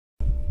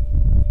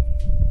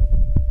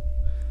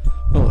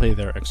Well, hey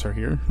there, XR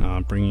here,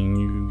 bringing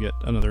you yet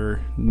another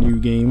new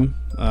game.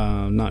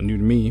 Not new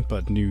to me,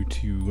 but new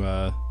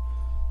to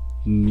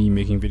me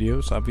making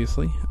videos,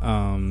 obviously.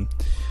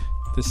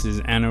 This is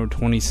Anno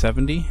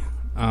 2070.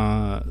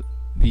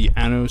 The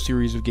Anno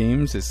series of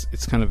games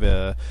it's kind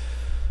of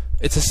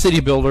it's a city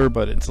builder,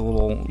 but it's a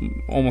little,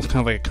 almost kind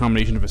of like a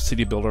combination of a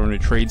city builder and a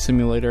trade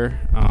simulator.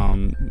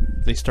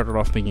 They started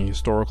off making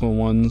historical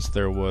ones.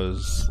 There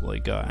was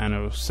like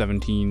Anno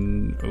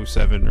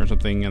 1707 or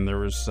something, and there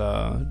was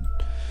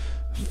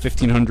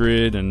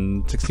 1500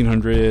 and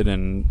 1600,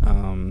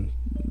 and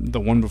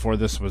the one before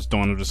this was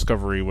Dawn of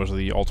Discovery, was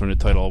the alternate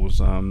title. It was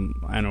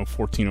Anno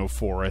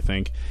 1404, I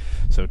think.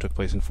 So it took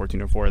place in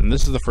 1404, and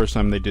this is the first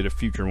time they did a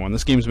future one.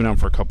 This game's been out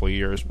for a couple of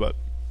years, but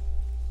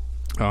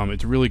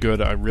it's really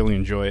good. I really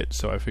enjoy it,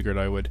 so I figured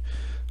I would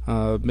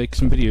make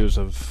some videos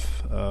of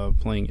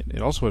playing it.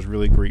 It also has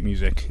really great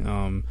music.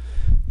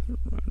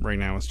 Right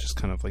now it's just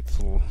kind of like this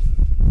little,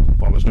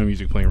 well, there's no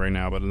music playing right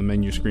now, but the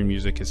menu screen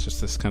music is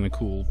just this kind of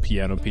cool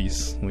piano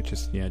piece, which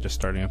is, yeah, just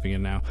starting up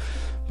again now.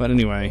 But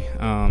anyway,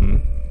 I'll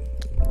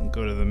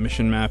go to the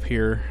mission map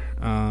here.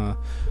 I'm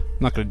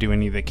not going to do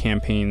any of the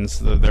campaigns.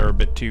 They're a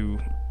bit too,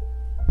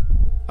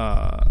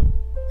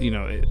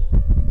 it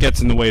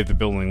gets in the way of the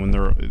building when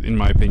they're, in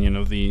my opinion,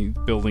 of the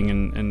building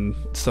and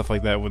stuff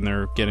like that when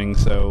they're getting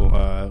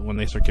when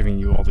they start giving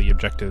you all the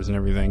objectives and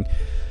everything.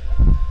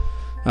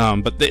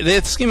 But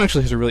this game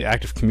actually has a really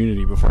active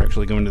community before I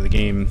actually go into the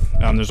game.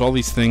 There's all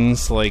these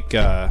things like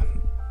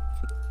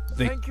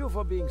thank you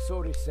for being so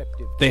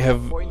receptive. They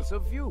have points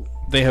of view.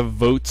 They have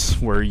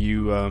votes where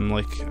you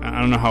like,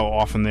 I don't know how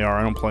often they are.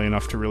 I don't play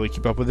enough to really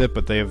keep up with it,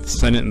 but they have the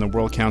Senate and the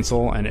World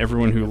Council, and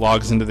everyone who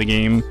logs into the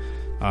game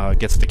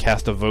gets to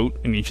cast a vote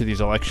in each of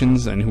these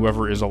elections, and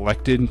whoever is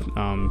elected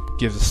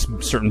gives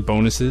certain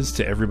bonuses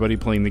to everybody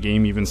playing the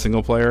game, even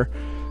single player,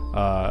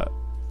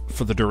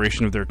 for the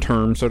duration of their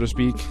term, so to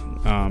speak.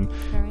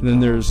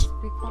 Then there's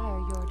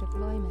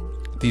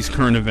these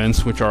current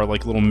events, which are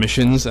like little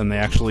missions, and they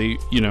actually,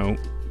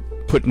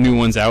 put new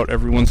ones out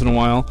every once in a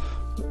while.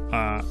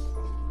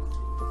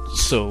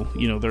 So,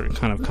 they're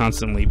kind of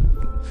constantly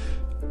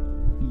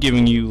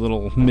giving you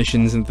little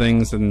missions and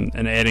things, and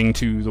adding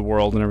to the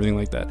world and everything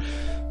like that.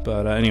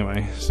 But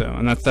anyway,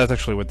 and that's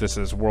actually what this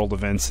is, world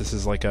events. This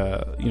is like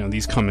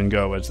these come and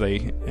go as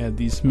they add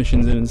these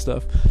missions in and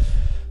stuff.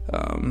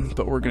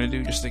 But we're gonna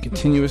do just a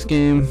continuous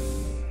game.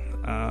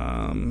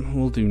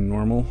 We'll do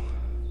normal.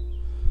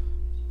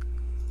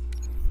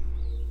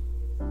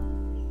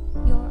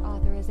 Your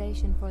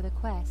authorization for the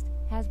quest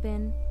has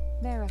been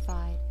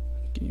verified.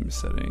 Game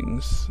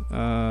settings.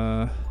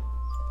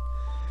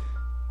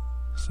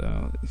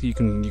 So you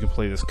can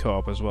play this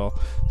co-op as well.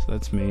 So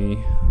that's me.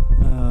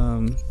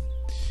 I'm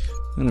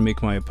gonna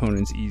make my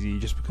opponents easy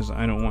just because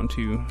I don't want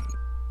to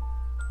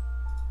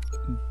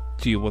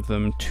deal with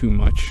them too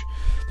much.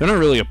 They're not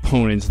really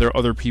opponents, they're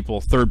other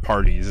people, third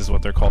parties is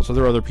what they're called. So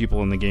there are other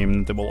people in the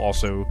game that will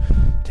also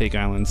take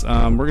islands.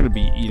 We're gonna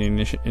be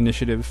eating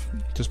initiative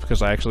just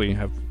because I actually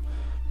have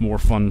more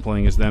fun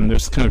playing as them.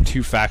 There's kind of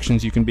two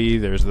factions you can be.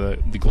 There's the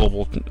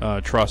global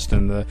trust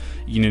and the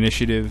Eat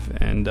Initiative,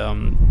 and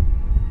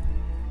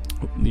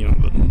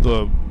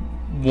the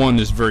one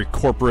is very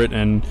corporate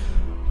and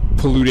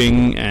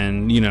polluting,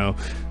 and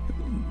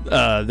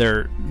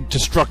they're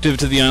destructive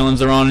to the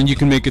islands they're on, and you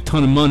can make a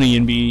ton of money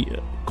and be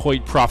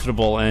quite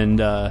profitable and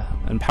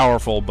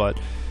powerful, but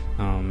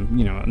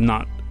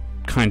not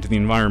kind to the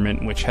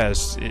environment, which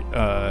has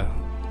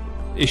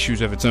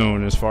issues of its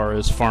own as far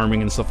as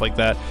farming and stuff like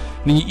that.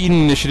 And the Eden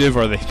Initiative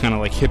are the kind of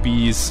like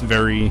hippies,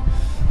 very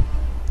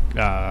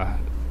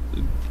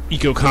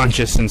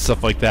eco-conscious and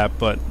stuff like that,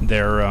 but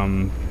they're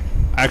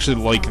I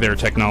actually like their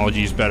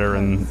technologies better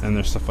and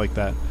their stuff like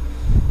that.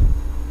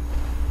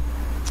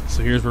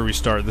 So here's where we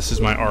start. This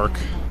is my arc.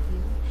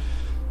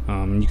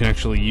 You can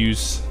actually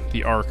use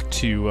the arc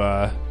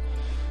to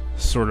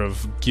sort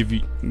of give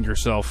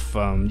yourself,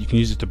 you can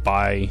use it to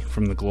buy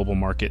from the global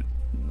market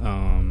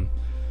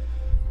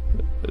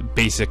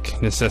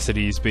basic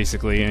necessities,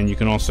 basically, and you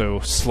can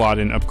also slot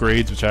in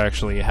upgrades, which I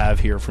actually have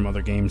here from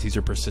other games. These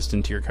are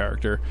persistent to your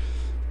character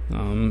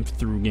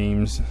through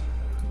games.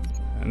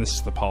 And this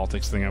is the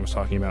politics thing I was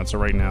talking about. So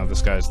right now,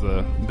 this guy's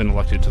been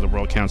elected to the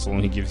World Council,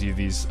 and he gives you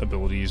these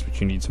abilities, which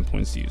you need some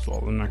points to use. Well,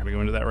 I'm not going to go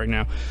into that right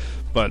now,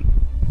 but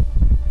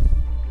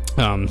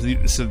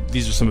so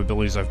these are some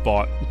abilities I've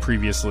bought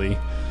previously.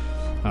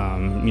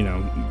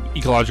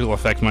 Ecological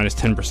effect minus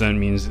 10%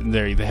 means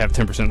they have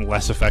 10%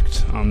 less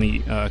effect on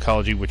the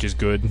ecology, which is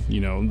good.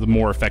 The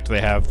more effect they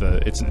have,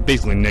 it's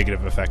basically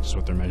negative effect is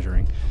what they're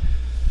measuring.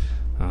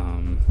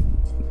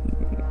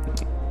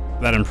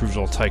 That improves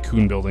all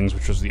tycoon buildings,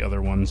 which was the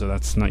other one, so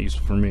that's not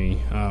useful for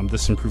me.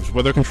 This improves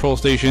weather control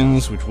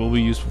stations, which will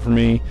be useful for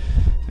me,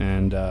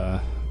 and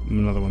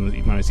another one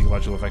that minus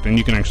ecological effect. And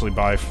you can actually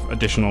buy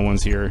additional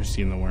ones here,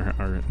 see in the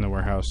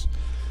warehouse.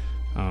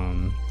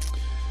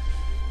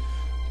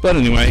 But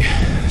anyway,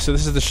 so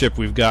this is the ship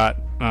we've got.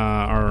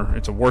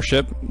 It's a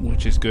warship,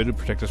 which is good to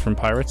protect us from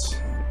pirates.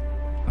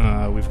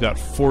 We've got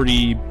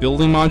 40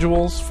 building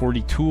modules,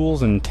 40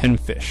 tools, and 10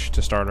 fish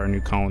to start our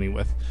new colony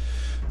with.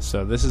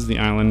 So this is the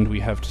island we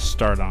have to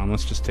start on.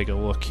 Let's just take a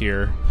look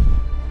here.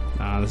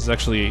 This is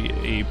actually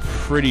a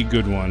pretty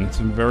good one. It's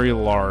very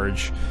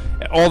large.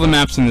 All the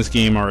maps in this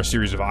game are a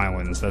series of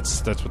islands.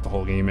 That's what the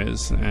whole game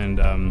is.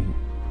 And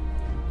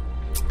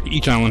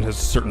each island has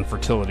certain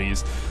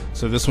fertilities.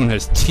 So this one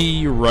has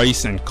tea,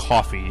 rice, and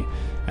coffee.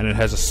 And it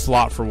has a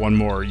slot for one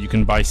more. You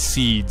can buy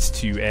seeds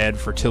to add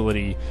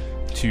fertility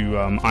to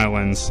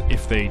islands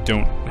if they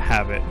don't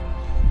have it.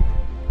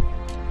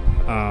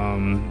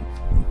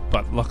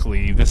 But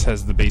luckily, this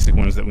has the basic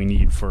ones that we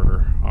need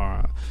for,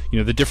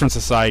 the different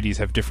societies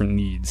have different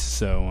needs.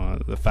 So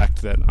the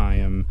fact that I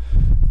am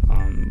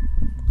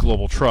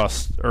Global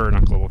Trust, or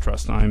not Global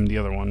Trust, I'm the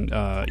other one,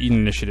 Eden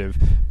Initiative,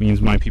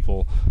 means my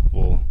people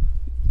will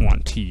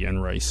want tea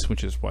and rice,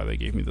 which is why they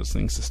gave me those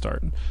things to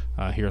start.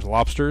 Here's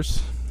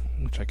lobsters,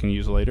 which I can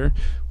use later.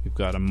 We've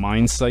got a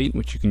mine site,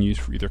 which you can use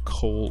for either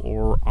coal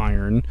or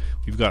iron.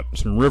 We've got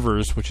some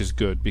rivers, which is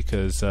good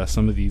because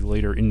some of the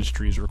later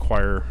industries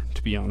require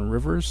to be on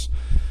rivers.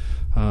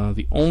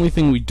 The only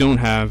thing we don't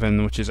have,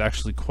 and which is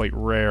actually quite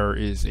rare,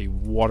 is a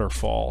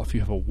waterfall. If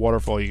you have a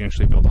waterfall, you can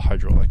actually build a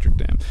hydroelectric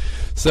dam.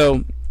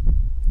 So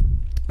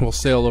we'll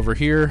sail over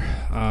here.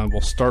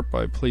 We'll start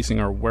by placing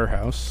our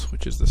warehouse,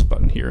 which is this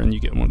button here, and you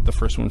get the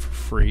first one for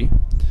free.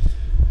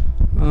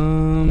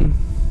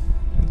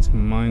 That's a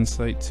mine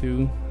site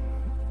too.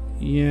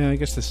 Yeah, I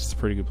guess this is a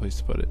pretty good place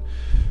to put it.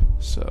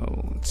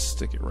 So let's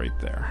stick it right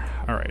there.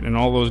 Alright, and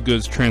all those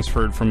goods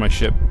transferred from my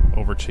ship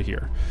over to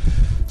here.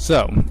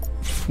 So,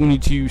 we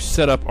need to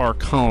set up our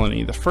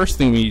colony. The first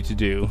thing we need to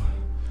do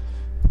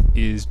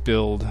is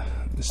build,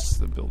 this is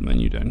the build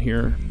menu down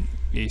here,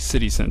 a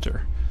city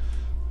center.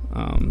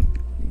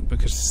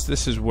 Because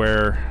this is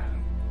where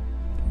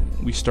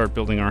we start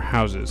building our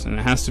houses, and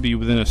it has to be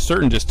within a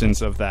certain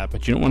distance of that,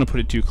 but you don't want to put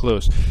it too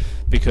close,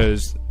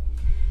 because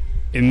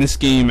in this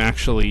game,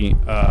 actually,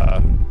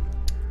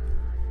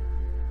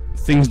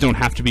 things don't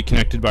have to be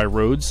connected by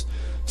roads.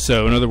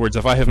 So, in other words,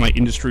 if I have my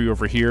industry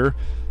over here,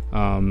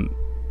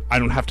 I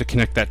don't have to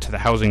connect that to the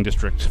housing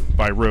district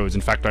by roads.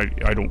 In fact,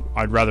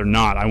 I'd rather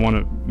not. I want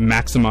to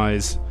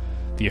maximize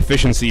the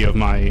efficiency of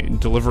my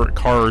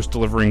cars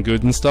delivering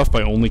goods and stuff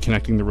by only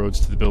connecting the roads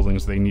to the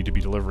buildings they need to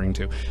be delivering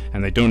to,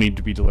 and they don't need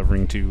to be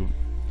delivering to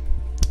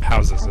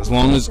houses. As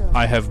long as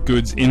I have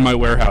goods in my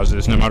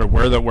warehouses, no matter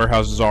where the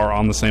warehouses are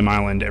on the same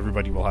island,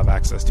 everybody will have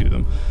access to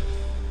them.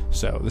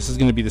 So this is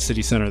going to be the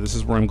city center. This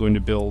is where I'm going to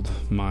build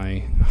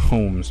my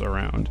homes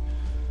around.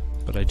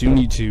 But I do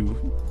need to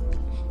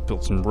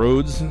build some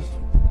roads.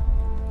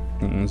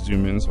 Let's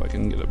zoom in so I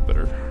can get a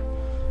better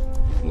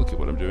look at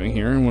what I'm doing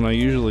here. And what I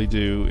usually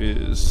do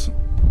is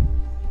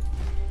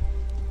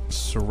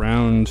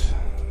surround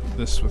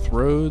this with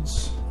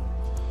roads.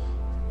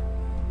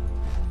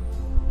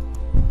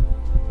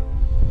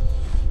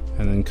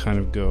 And then kind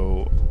of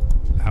go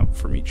out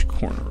from each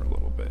corner a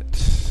little bit.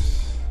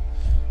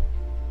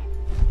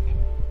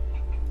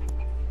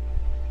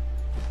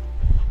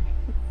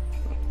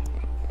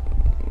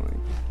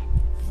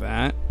 Like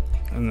that.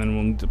 And then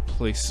we'll need to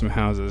place some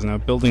houses. Now,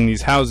 building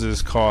these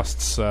houses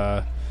costs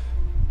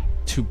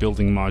 2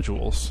 building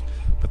modules,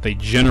 but they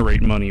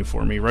generate money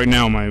for me. Right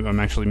now, I'm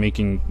actually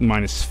making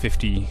minus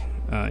 50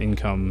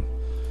 income.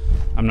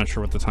 I'm not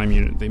sure what the time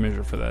unit they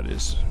measure for that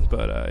is,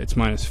 but it's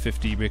minus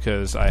 50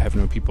 because I have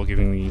no people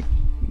giving me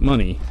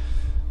money.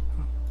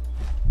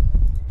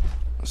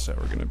 So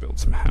we're going to build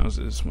some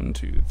houses. 1,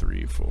 2,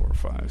 3, 4,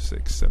 5,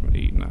 6, 7,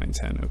 8, 9,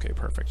 10. Okay,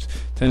 perfect.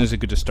 10 is a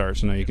good to start,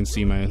 so now you can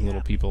see my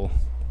little people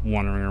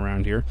wandering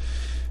around here.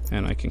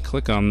 And I can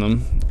click on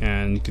them,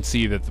 and you can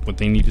see that what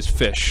they need is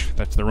fish.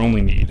 That's their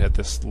only need at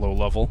this low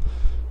level.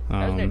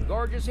 Isn't it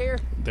gorgeous here?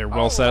 They're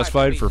well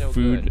satisfied for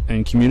food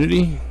and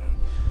community.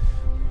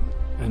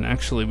 And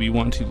actually, we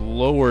want to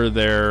lower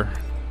their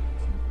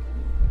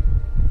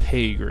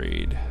pay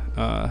grade.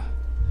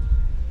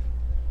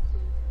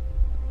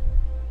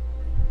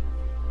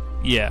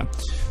 Yeah.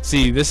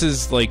 See, this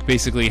is like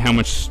basically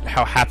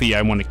how happy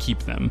I want to keep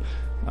them.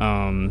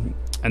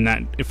 And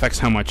that affects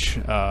how much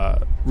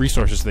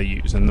resources they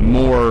use. And the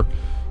more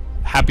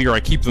happier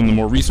I keep them, the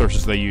more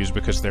resources they use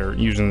because they're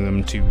using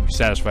them to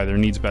satisfy their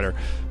needs better.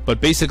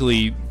 But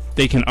basically,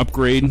 they can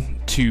upgrade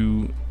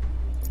to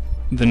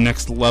the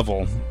next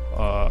level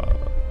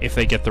if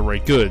they get the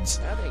right goods,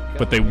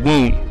 but they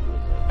won't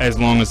as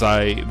long as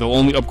they'll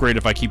only upgrade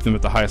if I keep them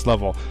at the highest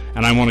level,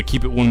 and I want to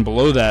keep it one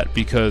below that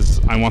because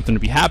I want them to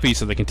be happy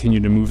so they continue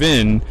to move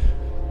in,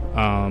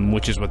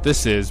 which is what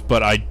this is,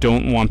 but I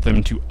don't want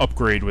them to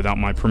upgrade without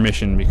my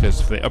permission, because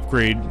if they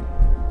upgrade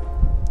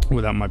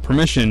without my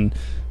permission,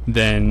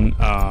 then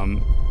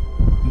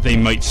they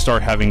might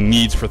start having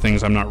needs for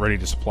things I'm not ready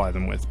to supply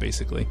them with,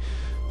 basically.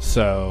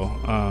 So,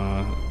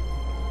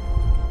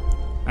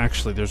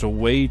 actually, there's a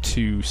way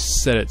to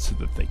set it so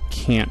that they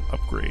can't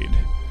upgrade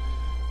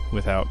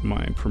without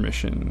my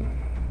permission,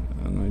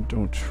 and I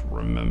don't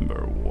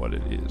remember what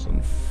it is,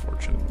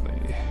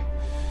 unfortunately.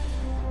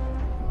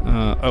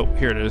 Oh,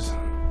 here it is.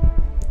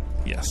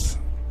 Yes.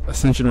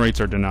 ascension rates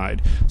are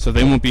denied, so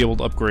they won't be able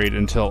to upgrade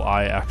until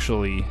I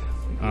actually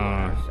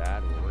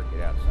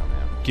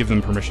give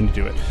them permission to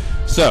do it.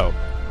 So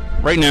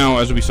right now,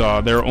 as we saw,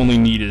 their only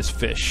need is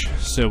fish.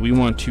 So we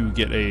want to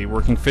get a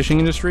working fishing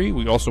industry.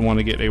 We also want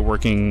to get a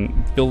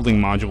working building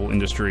module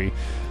industry,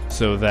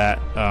 so that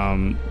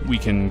we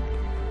can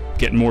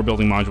get more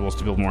building modules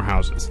to build more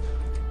houses.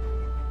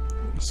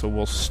 So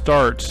we'll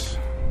start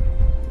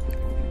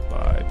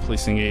by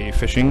placing a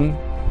fishing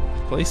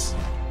place.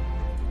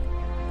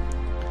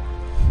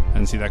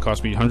 And see, that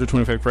cost me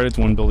 125 credits,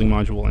 1 building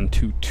module, and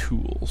 2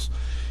 tools.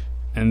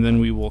 And then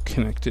we will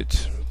connect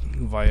it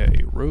via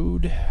a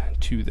road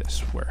to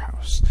this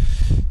warehouse.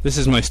 This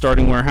is my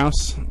starting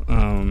warehouse.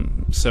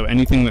 So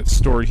anything that's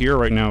stored here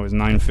right now is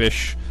 9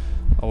 fish,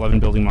 11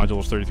 building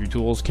modules, 33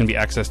 tools, can be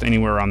accessed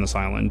anywhere on this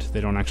island. They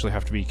don't actually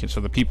have to be,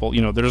 so the people,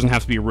 you know, there doesn't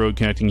have to be a road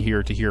connecting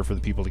here to here for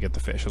the people to get the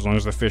fish. As long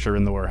as the fish are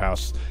in the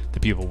warehouse, the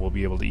people will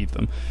be able to eat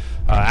them.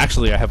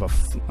 Actually, I have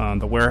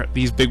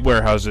these big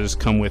warehouses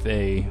come with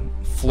a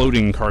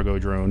floating cargo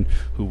drone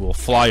who will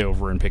fly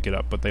over and pick it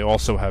up, but they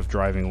also have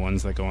driving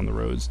ones that go on the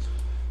roads.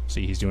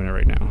 See, he's doing it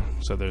right now.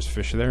 So there's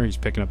fish there, he's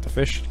picking up the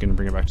fish, going to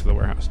bring it back to the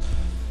warehouse.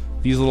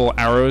 These little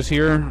arrows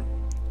here,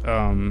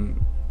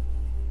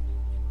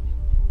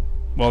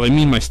 well, they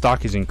mean my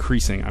stock is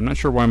increasing. I'm not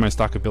sure why my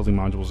stock of building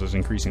modules is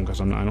increasing,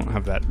 because I don't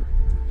have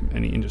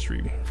any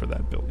industry for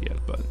that build yet.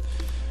 But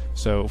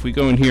so if we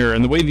go in here,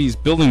 and the way these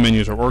building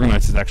menus are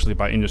organized is actually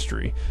by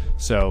industry.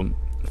 So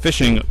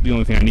fishing, the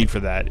only thing I need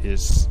for that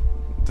is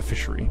the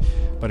fishery.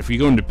 But if we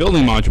go into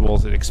building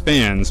modules, it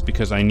expands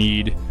because I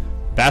need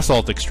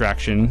basalt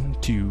extraction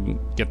to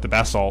get the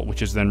basalt,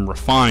 which is then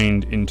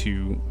refined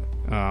into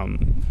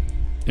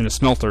in a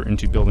smelter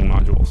into building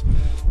modules.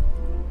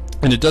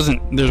 And it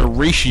doesn't, there's a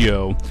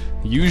ratio,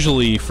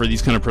 usually for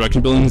these kind of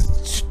production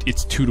buildings,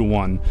 it's 2 to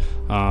 1.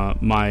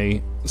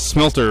 My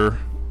smelter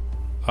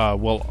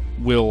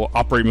will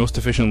operate most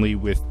efficiently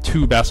with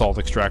 2 basalt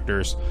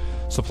extractors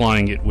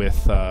supplying it with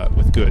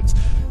goods.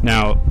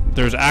 Now,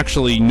 there's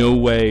actually no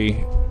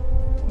way,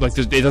 like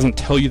it doesn't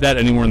tell you that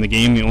anywhere in the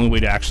game. The only way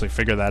to actually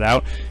figure that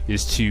out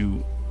is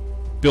to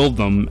build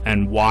them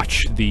and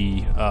watch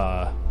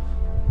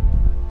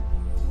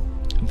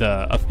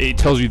it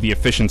tells you the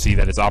efficiency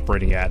that it's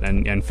operating at,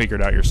 and figure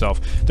it out yourself.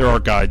 There are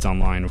guides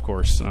online, of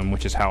course,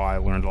 which is how I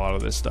learned a lot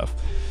of this stuff.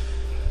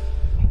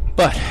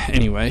 But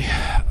anyway,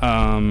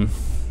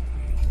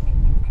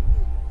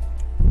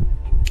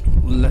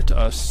 let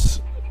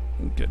us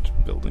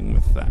get building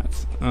with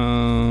that.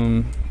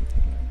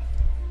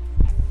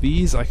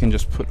 These I can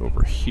just put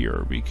over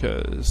here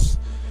because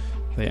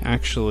they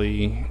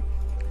actually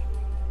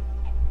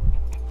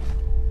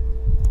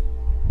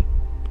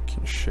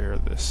can share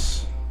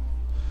this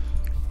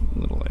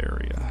little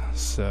area.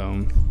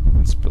 So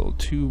let's build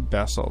 2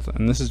 basalt,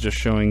 and this is just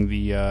showing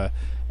the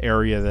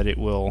area that it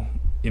will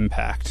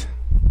impact.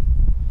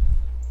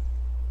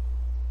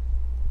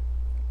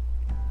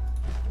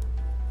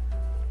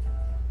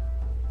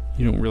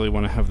 You don't really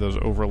want to have those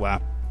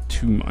overlap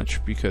too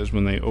much, because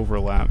when they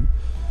overlap,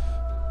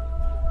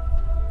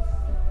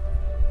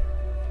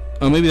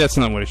 oh, maybe that's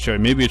not what it's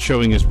showing. Maybe it's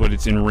showing is what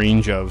it's in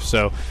range of.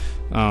 So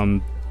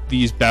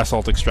these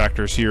basalt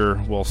extractors here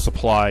will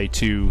supply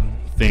to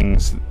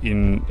things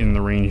in the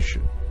range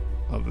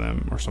of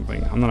them or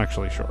something. I'm not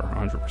actually sure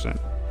 100%.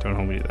 Don't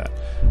hold me to that.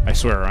 I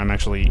swear I'm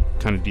actually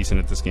kind of decent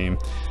at this game.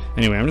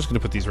 Anyway, I'm just going to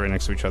put these right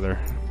next to each other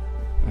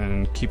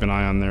and keep an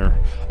eye on their...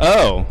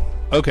 Oh!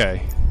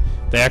 Okay.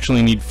 They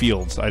actually need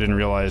fields. I didn't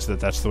realize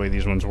that that's the way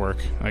these ones work.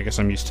 I guess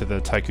I'm used to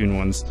the tycoon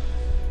ones.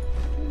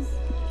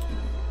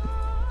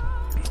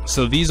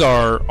 So these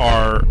are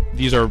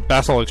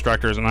basalt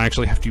extractors, and I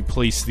actually have to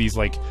place these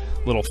like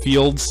little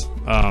fields,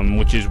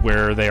 which is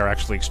where they are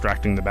actually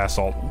extracting the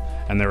basalt,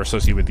 and they're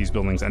associated with these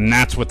buildings, and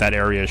that's what that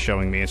area is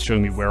showing me. It's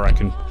showing me where I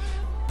can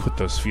put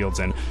those fields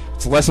in.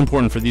 It's less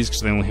important for these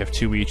because they only have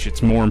 2 each.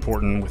 It's more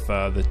important with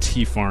the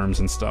tea farms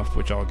and stuff,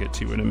 which I'll get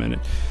to in a minute.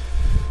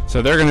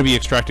 So they're going to be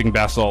extracting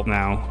basalt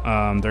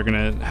now. They're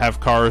going to have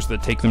cars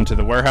that take them to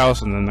the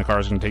warehouse, and then the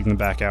cars are going to take them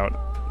back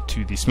out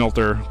to the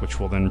smelter, which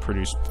will then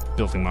produce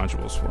building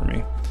modules for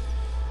me.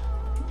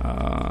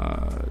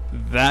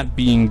 That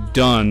being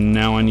done,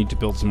 now I need to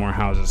build some more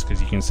houses,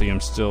 because you can see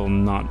I'm still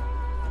not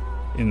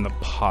in the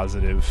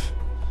positive.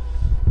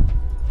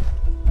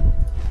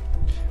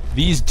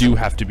 These do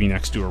have to be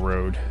next to a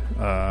road.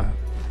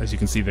 As you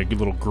can see, the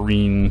little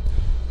green...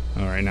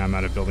 Alright, now I'm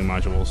out of building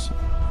modules.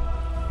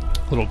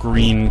 Little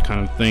green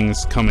kind of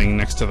things coming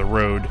next to the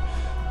road,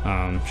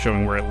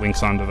 showing where it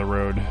links onto the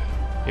road.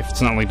 If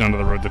it's not linked onto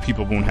the road, the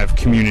people won't have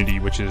community,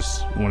 which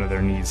is one of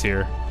their needs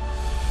here.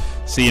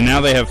 See, and now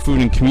they have food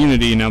and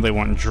community, and now they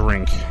want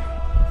drink.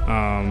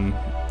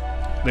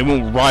 They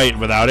won't riot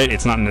without it.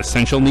 It's not an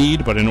essential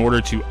need, but in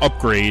order to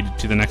upgrade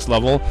to the next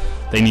level,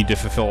 they need to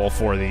fulfill all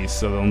 4 of these,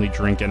 so they'll need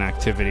drink and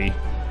activity.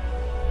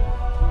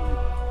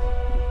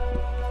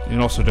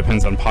 It also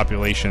depends on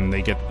population.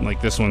 They get,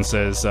 like this one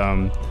says,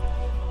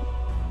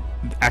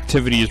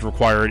 activity is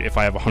required if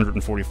I have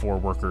 144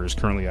 workers.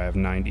 Currently I have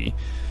 90.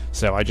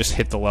 So I just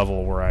hit the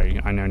level where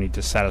I now need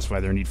to satisfy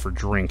their need for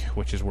drink,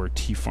 which is where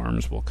tea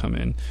farms will come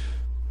in.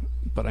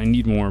 But I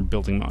need more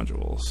building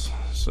modules.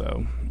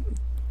 So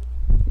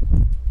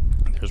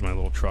there's my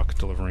little truck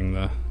delivering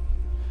the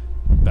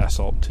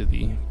basalt to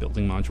the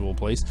building module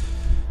place.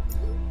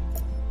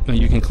 Now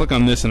you can click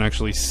on this and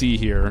actually see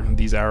here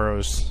these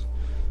arrows.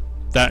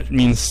 That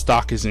means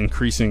stock is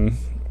increasing.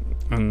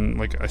 And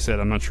like I said,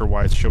 I'm not sure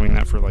why it's showing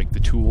that for like the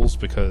tools,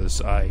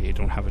 because I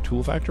don't have a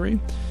tool factory.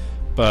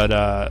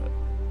 But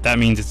that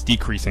means it's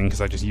decreasing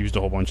because I just used a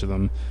whole bunch of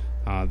them.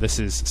 This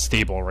is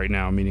stable right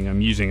now, meaning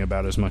I'm using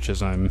about as much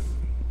as I'm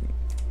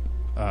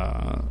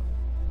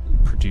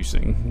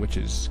producing, which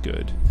is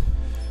good.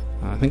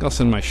 I think I'll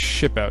send my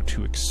ship out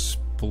to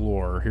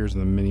explore. Here's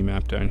the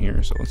mini-map down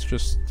here, so let's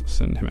just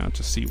send him out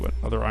to see what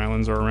other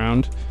islands are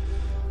around.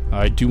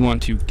 I do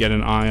want to get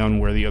an eye on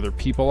where the other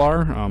people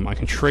are. I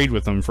can trade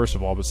with them, first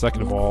of all, but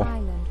second of all,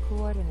 Island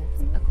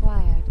coordinates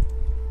acquired.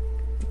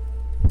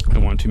 I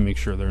want to make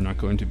sure they're not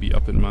going to be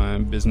up in my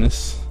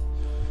business.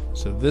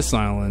 So this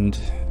island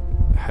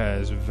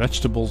has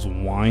vegetables,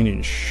 wine,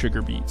 and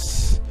sugar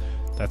beets.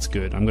 That's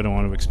good. I'm going to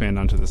want to expand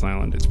onto this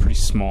island. It's pretty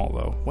small,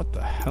 though. What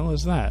the hell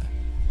is that?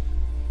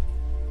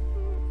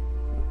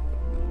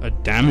 A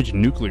damaged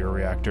nuclear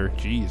reactor.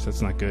 Jeez,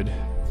 that's not good.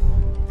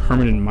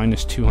 Permanent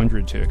minus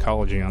 200 to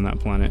ecology on that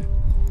planet.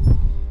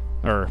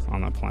 Or, on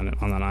that planet,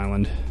 on that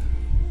island.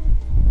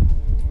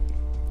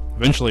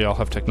 Eventually I'll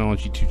have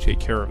technology to take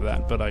care of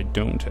that, but I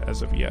don't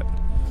as of yet.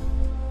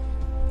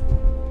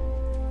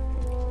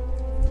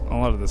 A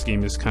lot of this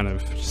game is kind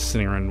of just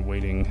sitting around and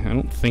waiting. I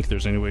don't think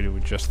there's any way to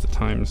adjust the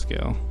time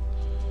scale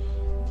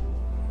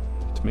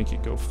to make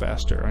it go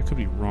faster. I could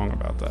be wrong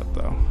about that,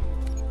 though.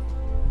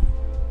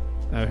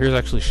 Here's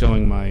actually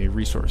showing my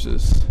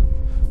resources.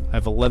 I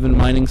have 11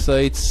 mining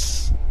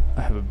sites.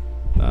 I have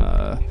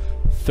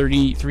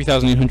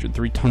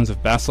 3,803 tons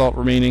of basalt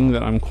remaining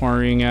that I'm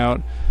quarrying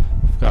out.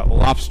 I've got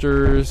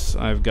lobsters.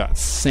 I've got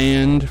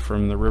sand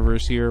from the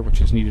rivers here, which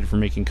is needed for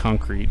making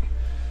concrete.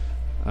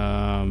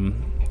 I've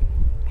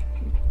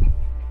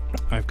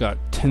got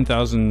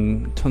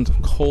 10,000 tons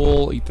of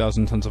coal,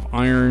 8,000 tons of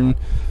iron,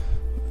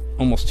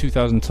 almost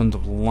 2,000 tons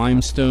of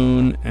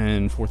limestone,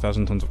 and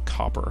 4,000 tons of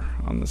copper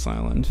on this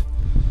island.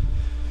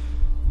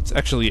 It's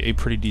actually a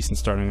pretty decent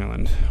starting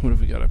island. What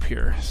have we got up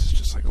here? This is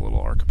just like a little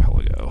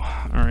archipelago.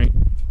 Alright,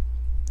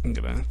 I'm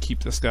gonna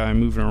keep this guy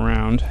moving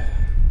around.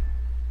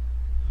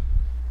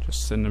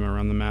 Just send him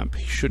around the map.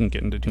 He shouldn't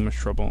get into too much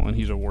trouble, and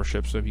he's a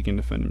warship, so he can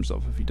defend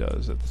himself if he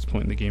does. At this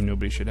point in the game,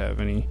 nobody should have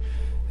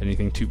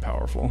anything too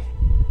powerful.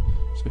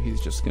 So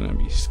he's just gonna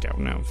be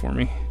scouting out for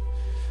me.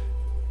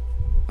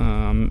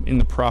 In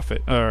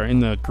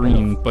the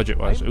green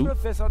budget-wise. I'm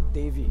Professor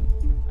Davy.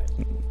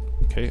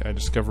 Okay, I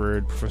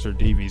discovered Professor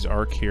Davy's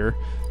arc here.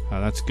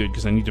 That's good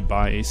because I need to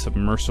buy a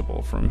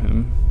submersible from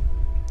him.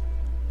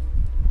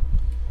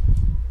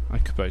 I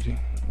could buy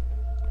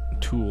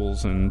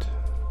tools and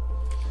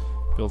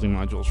building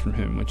modules from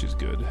him, which is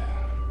good.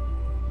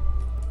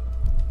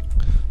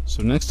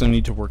 So next I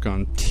need to work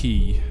on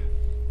tea.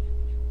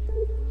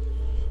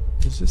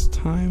 Is this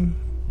time?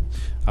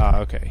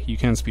 Okay, you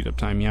can speed up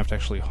time. You have to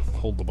actually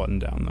hold the button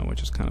down, though,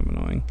 which is kind of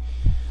annoying.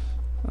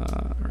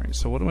 Alright,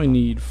 so what do I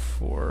need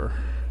for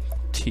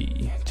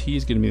tea? Tea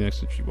is going to be the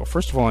next issue. Well,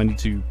 first of all, I need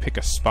to pick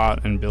a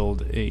spot and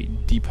build a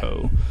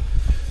depot,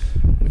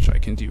 which I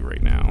can do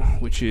right now,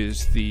 which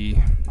is the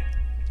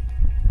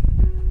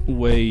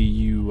way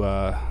you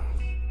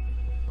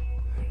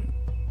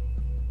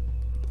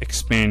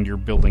expand your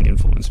building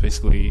influence.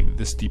 Basically,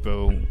 this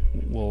depot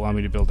will allow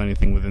me to build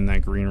anything within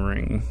that green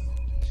ring.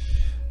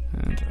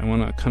 And I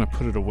want to kind of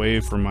put it away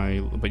from my,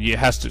 but it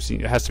has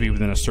to be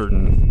within a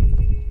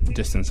certain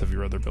distance of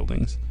your other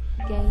buildings.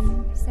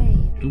 Game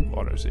save. Ooh,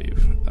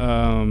 autosave.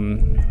 I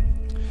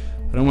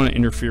don't want to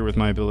interfere with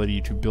my ability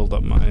to build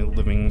up my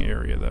living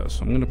area, though.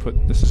 So I'm going to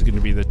put, this is going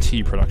to be the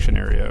tea production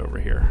area over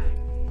here.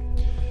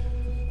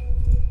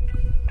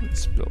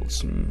 Let's build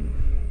some.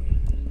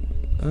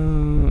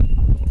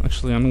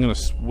 Actually, I'm going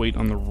to wait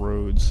on the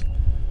roads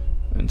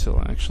until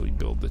I actually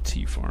build the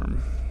tea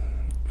farm.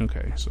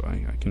 Okay, so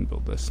I can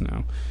build this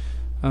now.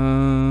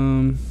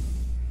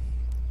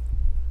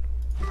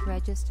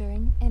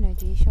 Registering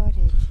energy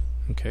shortage.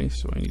 Okay,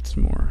 so I need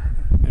some more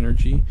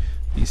energy.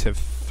 These have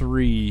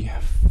 3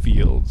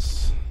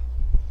 fields.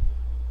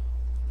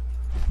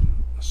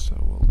 So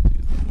we'll do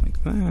them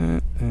like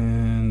that,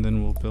 and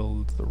then we'll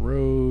build the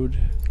road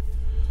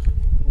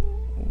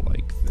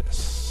like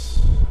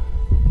this.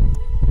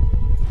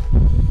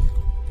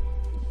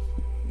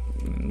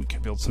 And we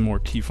can build some more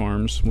tea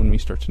farms when we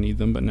start to need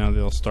them, but now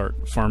they'll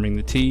start farming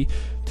the tea.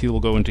 Tea will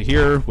go into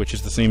here, which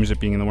is the same as it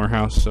being in the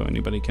warehouse, so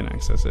anybody can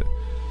access it.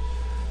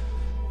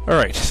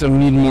 Alright, so we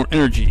need more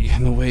energy,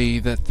 and the way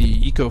that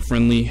the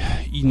eco-friendly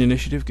Eden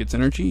Initiative gets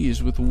energy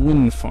is with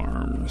wind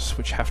farms,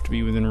 which have to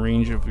be within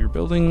range of your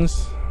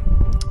buildings.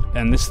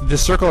 And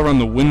this circle around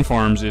the wind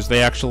farms is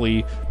they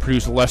actually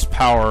produce less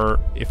power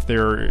if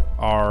there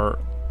are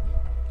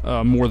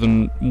more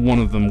than one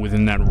of them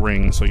within that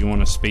ring, so you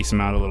want to space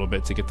them out a little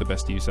bit to get the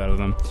best use out of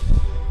them.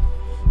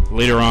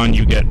 Later on,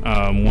 you get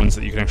ones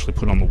that you can actually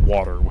put on the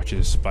water, which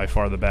is by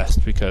far the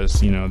best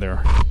because, you know,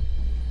 they're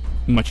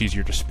much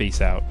easier to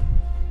space out.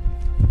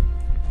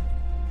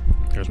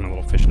 There's my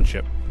little fishing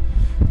ship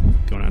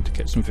going out to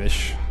catch some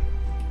fish.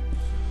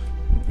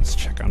 Let's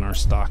check on our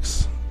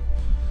stocks.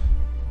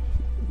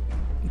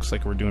 Looks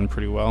like we're doing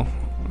pretty well.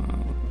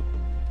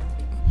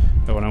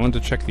 Oh, and I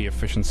wanted to check the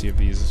efficiency of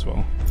these as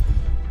well.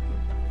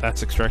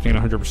 That's extracting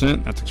at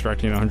 100%. That's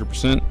extracting at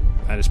 100%.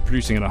 That is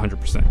producing at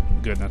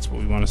 100%. Good, that's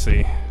what we want to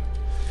see.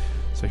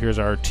 So here's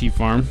our tea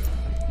farm.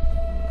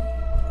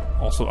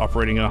 Also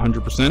operating at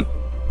 100%.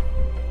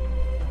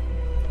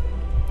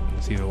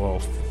 See the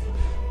little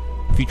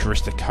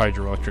futuristic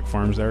hydroelectric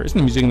farms there. Isn't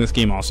the music in this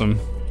game awesome?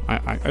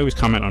 I always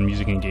comment on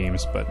music in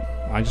games, but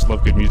I just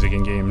love good music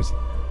in games.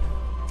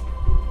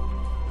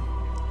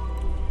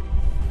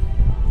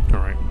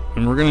 Alright,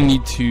 and we're going to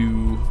need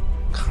to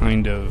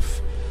kind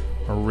of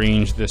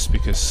arrange this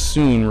because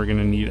soon we're going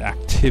to need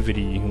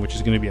activity, which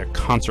is going to be a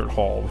concert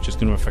hall, which is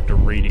going to affect a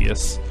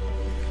radius.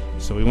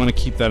 So we want to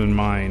keep that in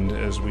mind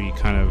as we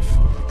kind of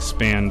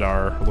expand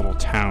our little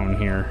town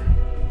here.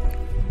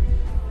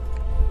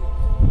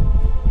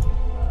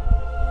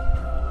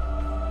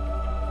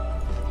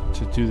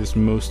 To do this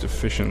most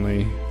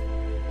efficiently,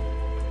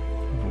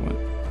 I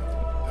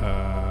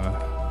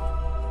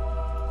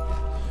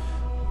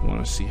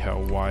want to see how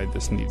wide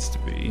this needs to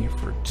be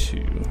for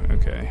 2.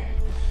 Okay,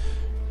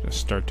 just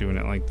start doing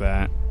it like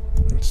that.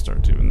 Let's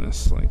start doing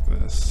this like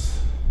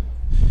this.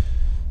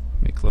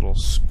 Make little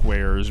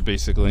squares,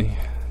 basically.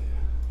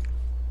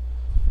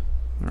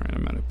 Alright,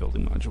 I'm out of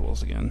building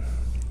modules again.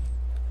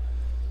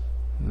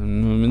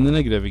 And I'm in the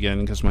negative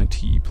again because my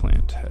tea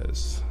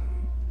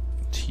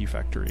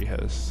factory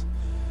has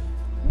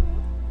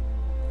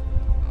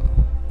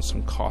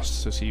some costs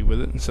associated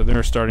with it. And so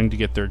they're starting to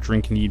get their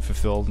drink need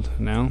fulfilled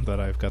now that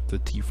I've got the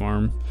tea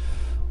farm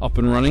up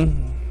and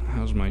running.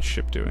 How's my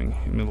ship doing?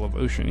 In the middle of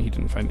ocean. He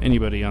didn't find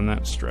anybody on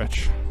that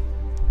stretch.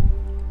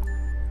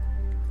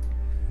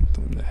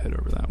 Tell him to head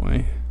over that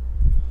way.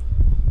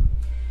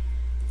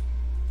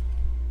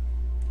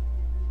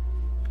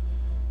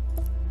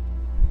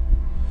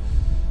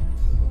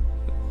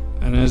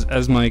 And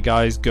as my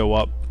guys go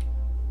up,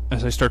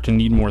 as I start to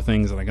need more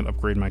things and I can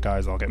upgrade my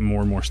guys, I'll get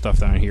more and more stuff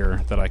down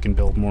here that I can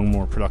build more and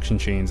more production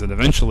chains, and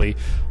eventually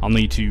I'll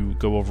need to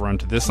go over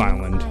onto this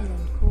island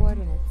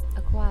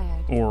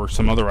or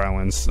some other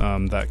islands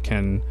that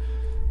can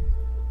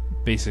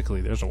basically,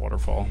 there's a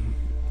waterfall,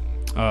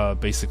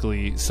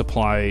 basically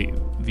supply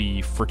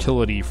the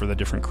fertility for the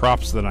different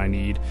crops that I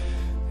need,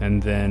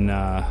 and then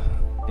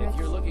if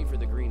you're looking for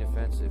the green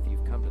offensive,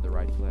 you've come to the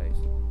right place.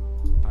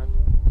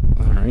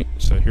 Alright,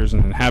 so here's an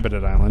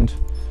inhabited island.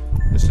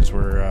 This is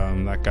where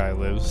that guy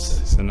lives.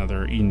 It's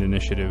another Eden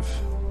Initiative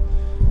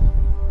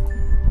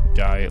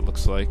guy, it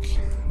looks like,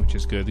 which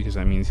is good because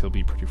that means he'll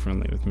be pretty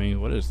friendly with me.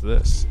 What is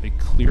this? A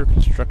clear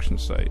construction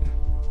site.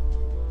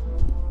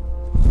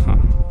 Huh.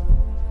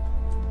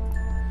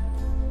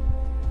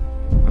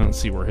 I don't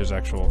see where his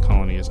actual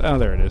colony is. Oh,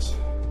 there it is.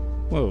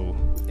 Whoa.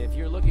 If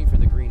you're looking for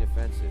the green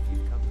offensive,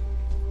 you've come.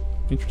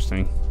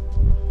 Interesting.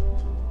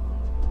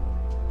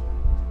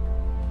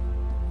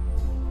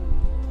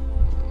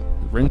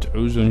 Rent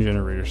ozone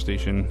generator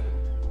station.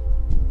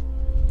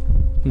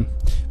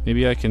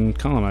 Maybe I can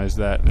colonize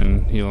that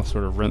and he'll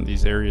sort of rent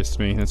these areas to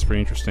me. That's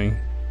pretty interesting.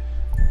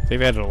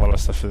 They've added a lot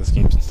of stuff to this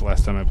game since the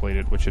last time I played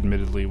it, which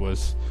admittedly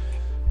was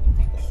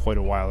quite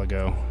a while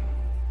ago.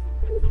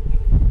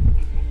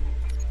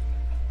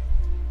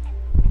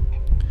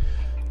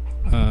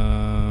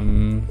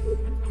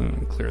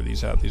 Clear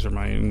these out. These are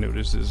my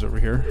notices over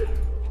here.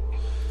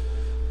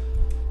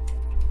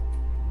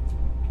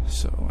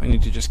 So I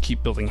need to just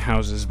keep building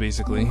houses,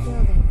 basically.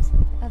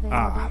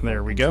 Ah,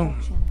 there we go.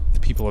 The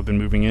people have been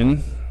moving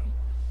in.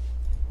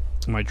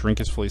 My drink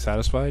is fully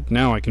satisfied.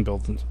 Now I can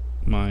build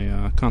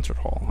my concert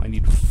hall. I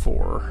need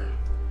 4.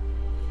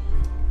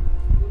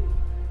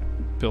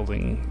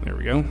 Building, there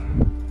we go.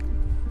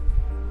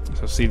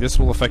 So see, this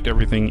will affect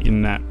everything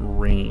in that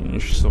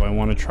range. So I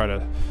want to try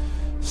to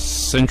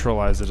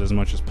centralize it as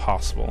much as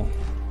possible.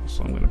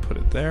 So I'm going to put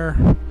it there.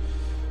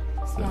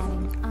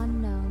 Scanning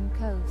unknown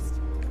coast.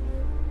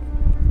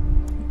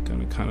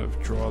 Gonna kind of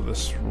draw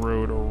this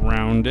road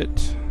around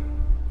it.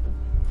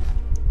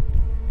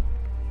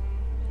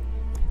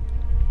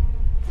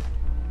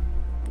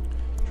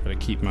 Try to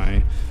keep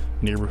my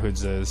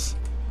neighborhoods as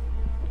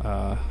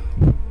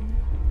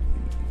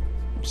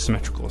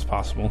symmetrical as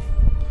possible.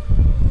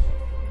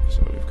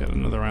 So we've got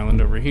another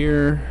island over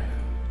here.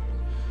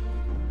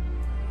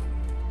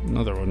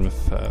 Another one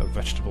with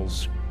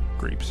vegetables,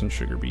 grapes, and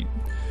sugar beet.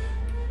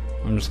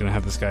 I'm just gonna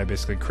have this guy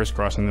basically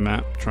crisscrossing the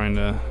map, trying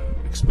to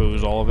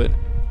expose all of it.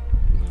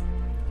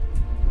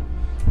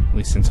 At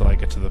least until I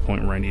get to the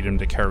point where I need him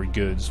to carry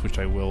goods, which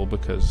I will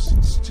because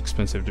it's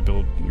expensive to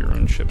build your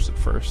own ships at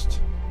first.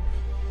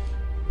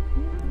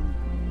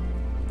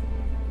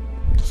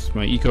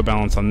 My eco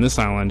balance on this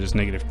island is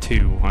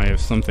 -2. I have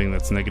something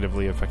that's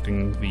negatively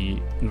affecting the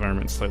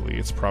environment slightly.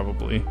 It's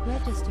probably...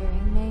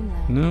 Registering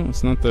mainland. No,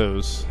 it's not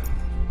those.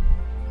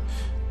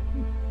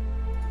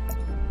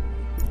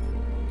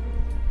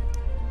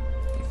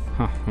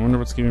 Huh, I wonder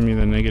what's giving me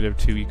the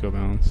 -2 eco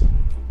balance.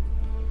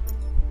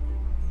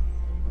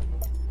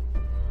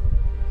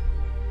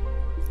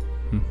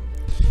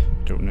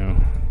 Don't know.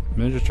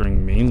 I'm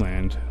registering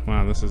mainland.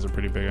 Wow, this is a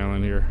pretty big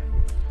island here.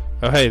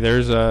 Oh hey,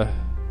 there's a...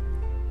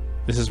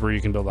 This is where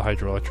you can build a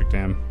hydroelectric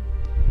dam.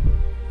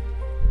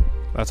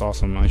 That's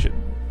awesome. I should...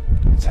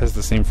 It has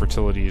the same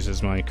fertilities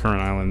as my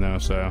current island though,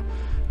 so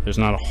there's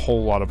not a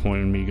whole lot of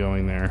point in me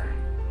going there.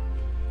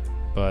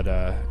 But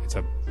it's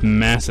a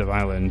massive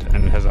island,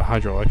 and it has a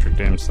hydroelectric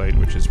dam site,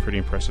 which is pretty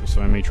impressive,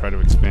 so I may try to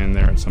expand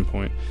there at some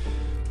point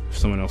if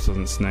someone else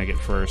doesn't snag it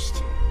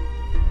first.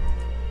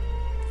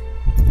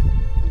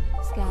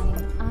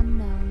 Scanning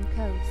unknown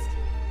coast.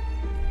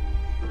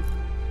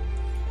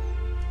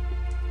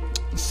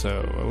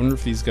 So, I wonder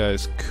if these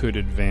guys could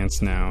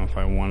advance now if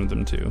I wanted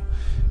them to.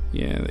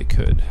 Yeah, they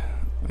could,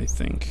 I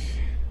think.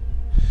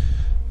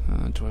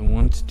 Do I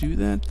want to do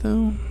that,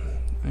 though?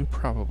 I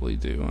probably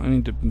do. I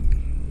need to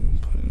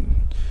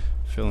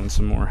fill in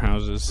some more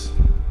houses.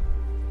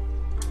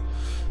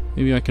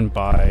 Maybe I can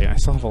buy... I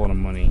still have a lot of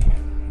money.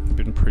 I've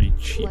been pretty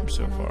cheap What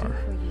so can I do far.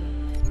 for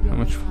you? How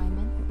much?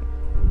 Assignment?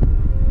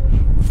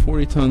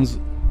 40 tons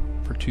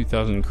per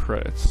 2,000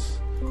 credits.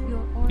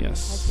 Your order Yes,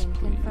 has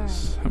been please.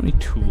 confirmed. How many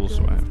tools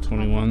do I have?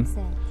 21?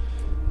 Sent.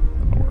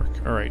 That'll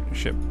work. Alright,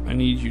 ship. I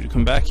need you to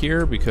come back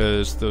here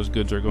because those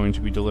goods are going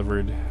to be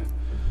delivered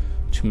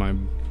to my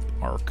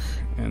ark,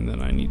 and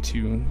then I need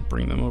to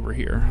bring them over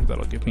here.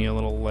 That'll give me a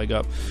little leg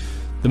up.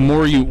 The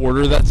more you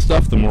order that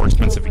stuff, the more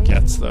expensive it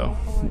gets, though.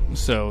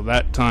 So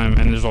that time,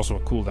 and there's also a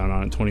cooldown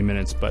on it, 20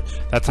 minutes, but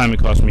that time it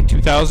cost me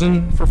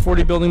 2,000 for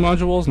 40 building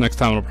modules. Next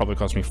time it'll probably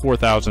cost me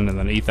 4,000 and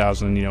then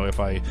 8,000, you know, if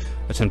I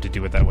attempt to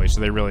do it that way. So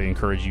they really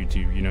encourage you to,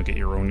 you know, get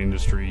your own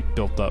industry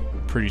built up,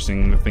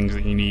 producing the things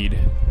that you need.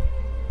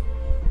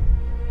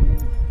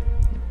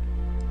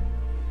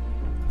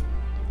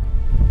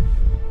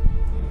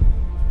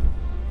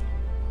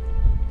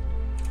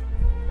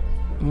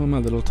 Oh, my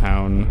little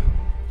town.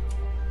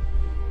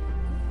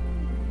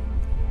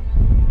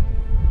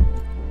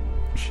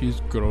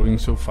 She's growing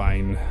so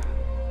fine.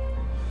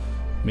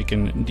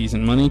 Making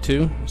decent money,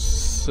 too.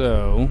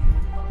 So...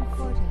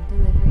 Reporting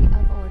delivery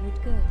of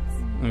ordered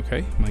goods.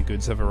 Okay, my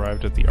goods have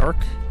arrived at the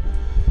Ark.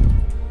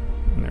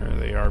 And there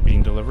they are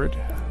being delivered.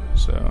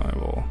 So I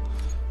will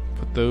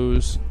put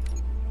those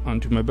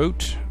onto my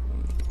boat.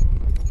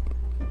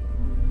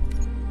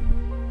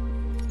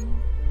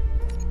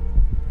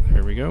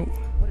 There we go.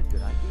 What a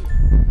good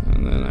idea.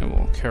 And then I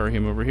will carry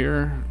him over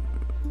here.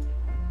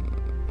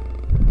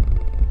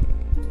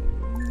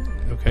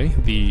 Okay,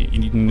 the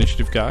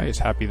initiative guy is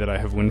happy that I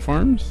have wind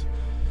farms.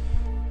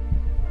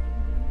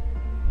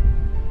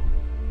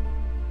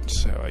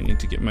 So I need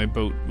to get my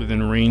boat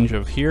within range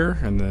of here,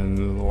 and then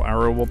the little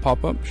arrow will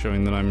pop up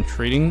showing that I'm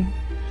trading.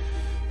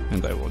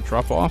 And I will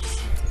drop off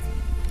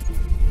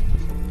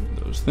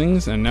those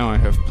things, and now I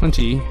have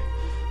plenty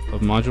of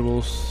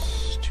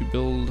modules to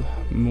build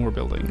more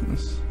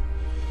buildings.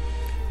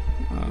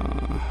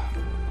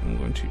 I'm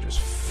going to just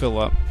fill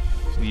up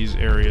these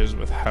areas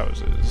with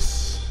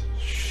houses.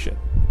 Shit.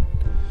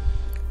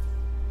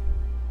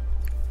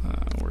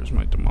 Where's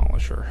my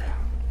demolisher?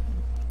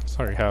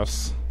 Sorry,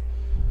 house.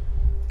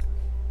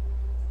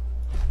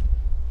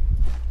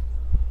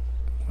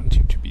 I want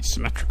you to be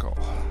symmetrical.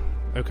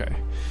 Okay.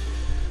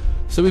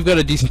 So we've got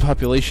a decent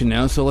population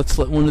now, so let's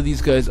let one of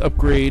these guys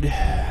upgrade.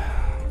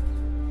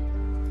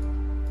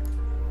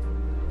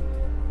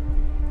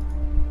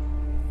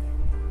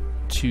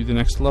 To the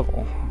next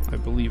level. I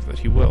believe that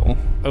he will.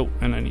 Oh,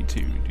 and I need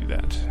to do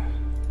that.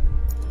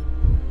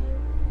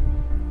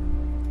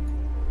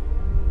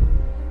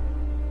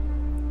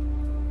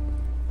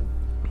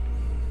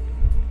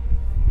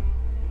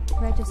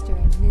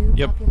 Registering new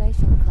Yep.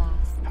 population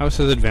class. House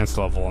has advanced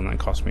level, and that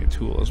cost me a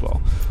tool as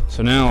well.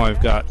 So now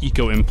I've got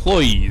eco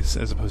employees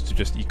as opposed to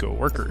just eco As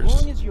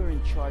workers. long as you're in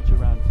charge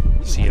around here,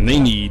 we See, don't and they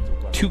have need to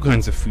worry. two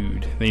kinds of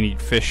food. They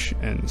need fish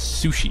and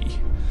sushi.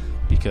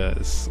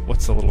 Because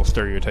what's the little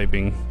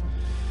stereotyping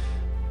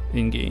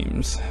in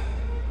games?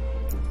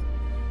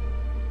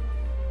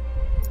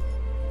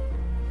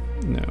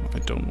 No, I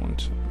don't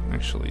want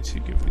actually to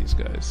give these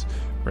guys.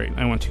 Right,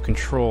 I want to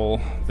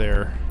control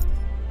their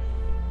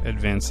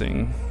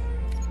advancing.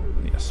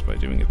 Yes, by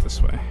doing it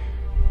this way.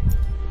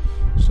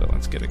 So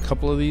let's get a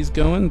couple of these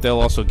going. They'll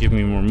also give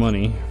me more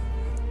money.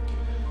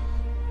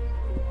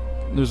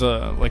 There's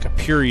a like a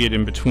period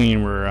in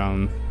between where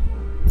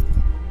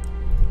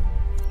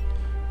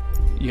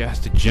you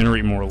have to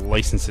generate more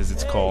licenses,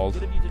 it's called.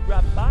 Good of you to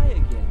drop by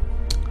again.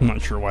 I'm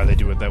not sure why they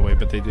do it that way,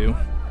 but they do.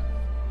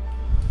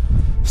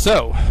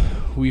 So,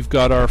 we've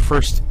got our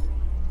first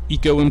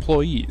eco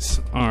employees.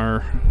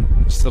 Our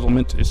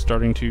settlement is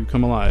starting to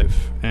come alive,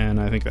 and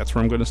I think that's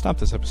where I'm going to stop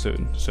this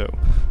episode. So,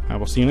 I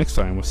will see you next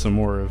time with some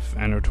more of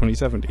Anno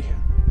 2070.